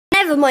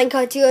another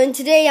Minecraft video, and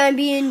today I'm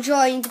being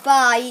joined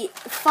by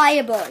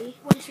Fireboy.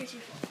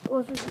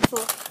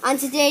 134. And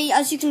today,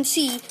 as you can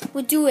see,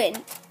 we're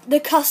doing the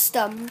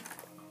custom.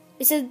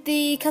 Is it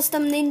the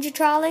custom ninja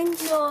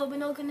challenge? No, we're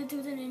not going to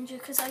do the ninja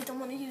because I don't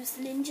want to use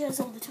the ninjas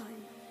all the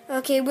time.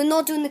 Okay, we're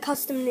not doing the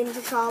custom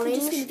ninja challenge. We're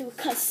just going to do a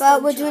custom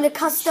But we're doing a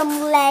custom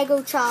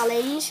Lego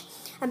challenge.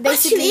 And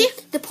basically,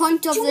 the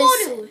point of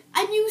this...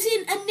 I'm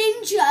using a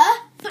ninja.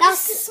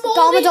 That's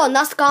Garmadon.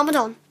 That's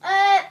Garmadon.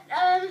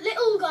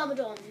 Little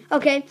Garmadon.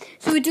 Okay,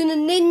 so we're doing a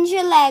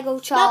ninja Lego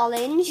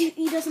challenge. No,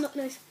 he doesn't look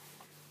nice.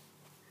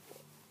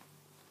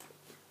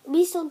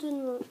 We still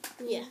doing the...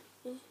 Yeah.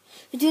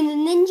 We're doing the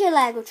ninja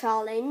Lego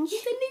challenge.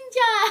 He's a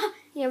ninja.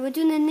 Yeah, we're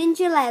doing a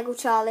ninja Lego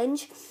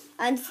challenge.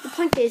 And the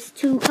point is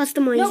to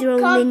customize your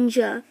own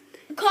ninja.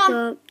 You can't.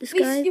 So, this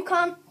guy. Reese, you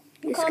can't.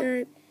 This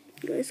guy.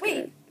 This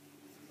Wait. guy.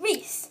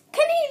 Reese,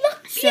 can he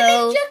be a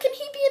ninja? Can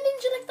he be a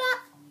ninja like that?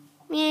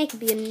 Yeah, he could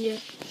be a ninja.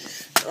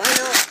 Why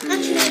not?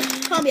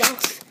 Actually, can't be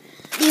asked.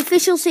 The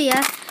officials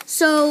here.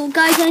 So,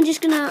 guys, I'm just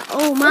gonna...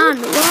 Oh,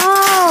 man.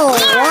 Whoa!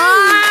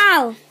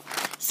 Wow!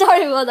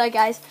 Sorry about that,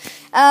 guys.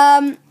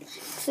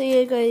 So,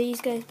 you go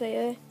these guys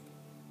better.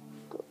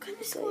 Can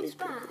this go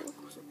back?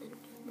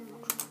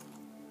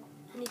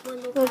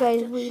 Oh,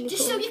 guys, really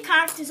just cool. show your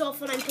characters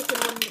off when I'm picking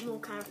one more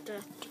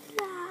character.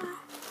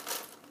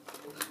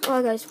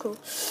 Oh, guys, cool.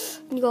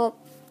 You got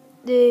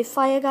the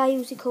fire guy.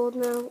 Who's he called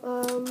now?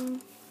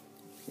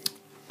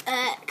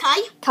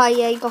 Kai. Kai,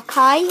 yeah, you got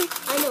Kai.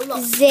 I know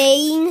lots.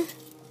 Zane.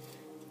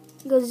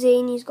 You got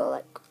Zane. He's got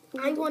like.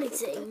 I wanted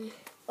Zane.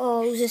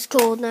 Oh, who's this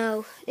called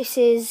now? This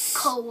is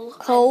Cole.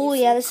 Cole,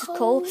 yeah, this is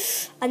Cole.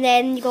 And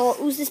then you got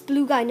who's this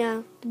blue guy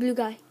now? The blue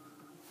guy.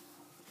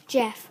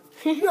 Jeff.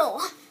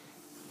 No.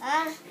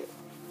 I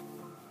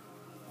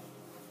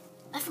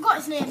forgot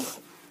his name.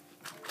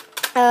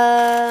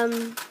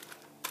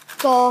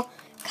 Got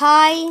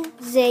Kai,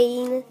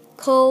 Zane,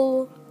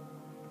 Cole.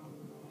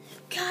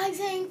 Kai,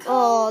 Zane, Cole.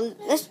 Oh,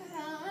 let's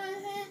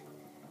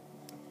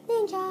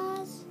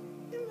ninjas.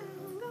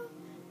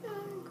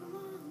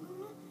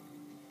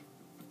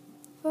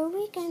 For a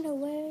weekend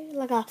away.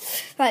 Like a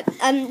right.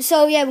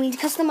 So yeah, we need to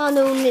custom our own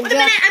ninja. Wait a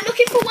minute, I'm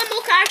looking for one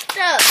more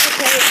character.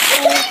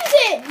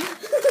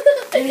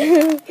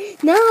 Okay.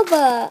 No,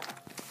 but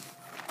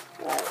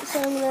right, so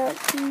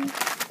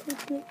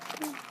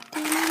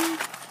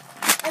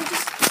I'm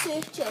just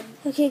searching.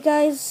 Okay,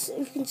 guys,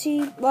 you can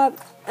see. Well,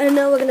 I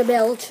know we're gonna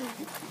build.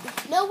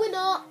 No, we're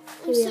not.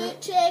 I'm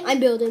searching. I'm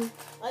building.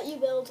 Right, you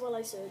build while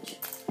I search.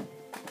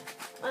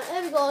 Right,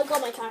 there we go. I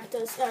got my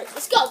characters. All right,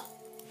 let's go.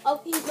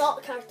 Oh, he's not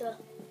a character.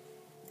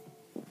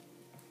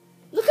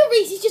 Look at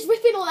Reese. He's just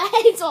ripping all the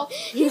heads off.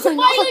 He's a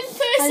violent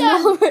person.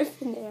 I'm not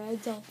ripping their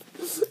heads off.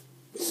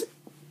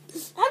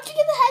 How'd you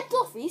get the heads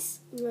off, Reese?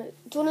 Right.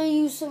 Do you want to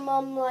use some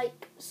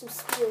like some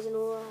spears and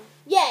all that?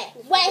 Yeah,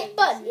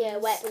 weapons. Yeah,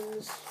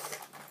 weapons.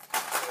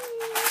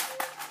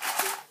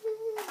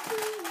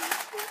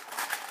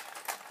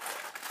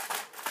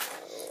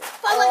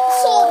 If I like the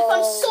sword, if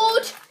I'm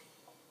sword.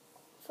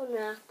 From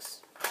an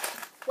axe.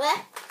 Where?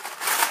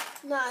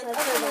 No, I don't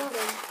know.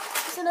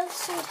 There's another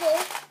sword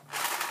here.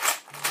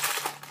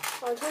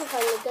 Oh, I'm trying to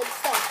find the good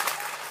stuff.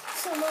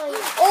 So mine.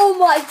 Oh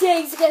my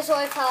days! Guess what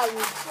I found?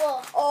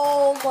 What?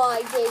 Oh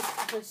my days!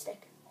 A good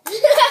stick.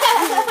 Tip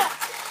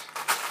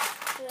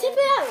it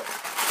out.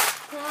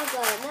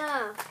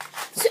 Nah.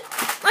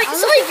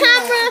 Sorry,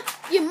 camera.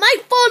 You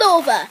might fall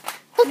over.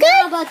 Okay.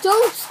 No, but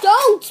don't.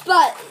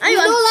 But Hang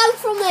you're on. not allowed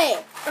from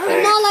there.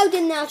 You're not allowed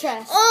in our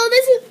chest. Oh,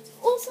 there's an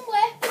awesome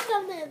weapon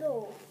down there,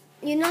 though.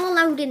 You're not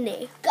allowed in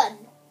there. Gun.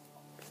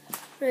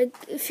 Right,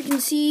 if you can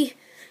see,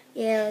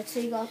 yeah. Let's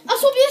see. I'll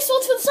swap you a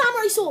sword for the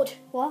samurai sword.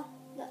 What?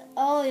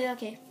 Oh yeah.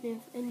 Okay. Yeah.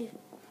 And you.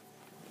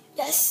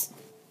 Yes.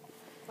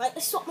 Right,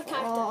 let's swap my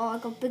character. Oh, I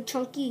got Big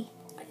Chunky.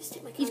 Right, let's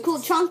take my He's character.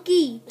 called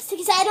Chunky. Let's take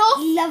his head off.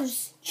 He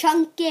loves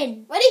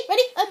chunking. Ready?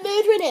 I'm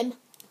murdering him.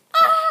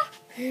 Ah!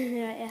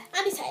 Yeah.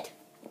 And his head.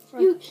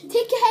 Right. You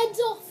take your heads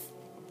off.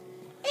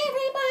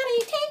 Everybody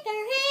take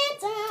their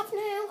heads off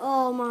now.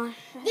 Oh my.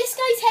 This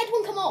guy's head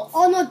won't come off.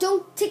 Oh no!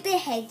 Don't take their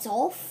heads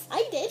off.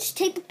 I did. Just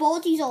take the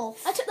bodies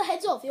off. I took the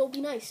heads off. It'll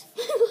be nice.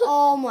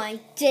 Oh my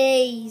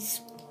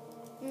days.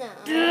 No.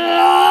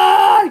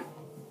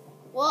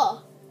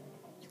 What?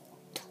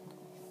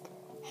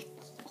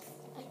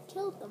 I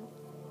killed them.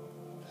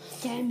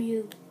 Damn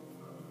you.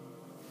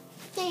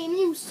 Damn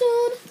you,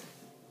 son.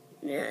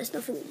 Yeah, it's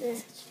nothing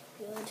there.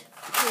 Good.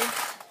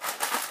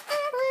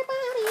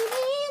 Everybody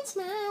dance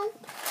now.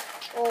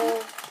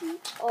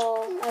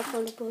 Oh, I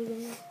found a bug.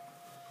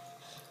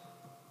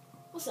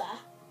 What's that?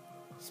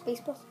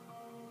 Space bus.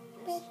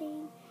 I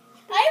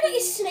have like a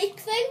snake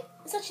thing.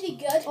 It's actually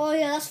good. Oh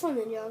yeah, that's from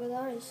Ninjago,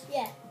 that is.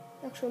 Yeah.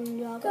 That's from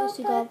Ninjago. So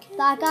you got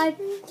that guy.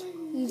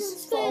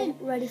 He's full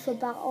ready for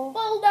battle.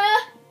 Boulder.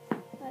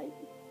 Right.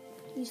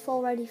 He's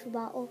full ready for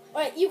battle.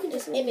 Alright, you can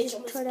just image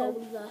on this try to-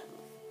 boulder.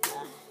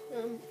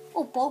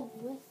 Oh,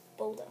 boulder.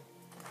 Boulder.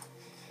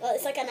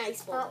 It's like an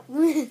ice boulder.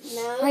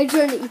 No. I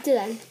trying to eat it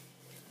then.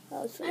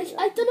 That was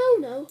I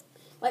don't know, no.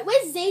 Wait,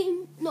 where's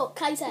Zane? No,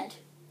 Kai's head.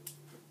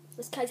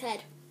 This guy's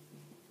head.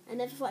 I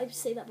never thought I'd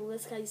say that, but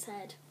this guy's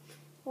head.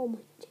 Oh my.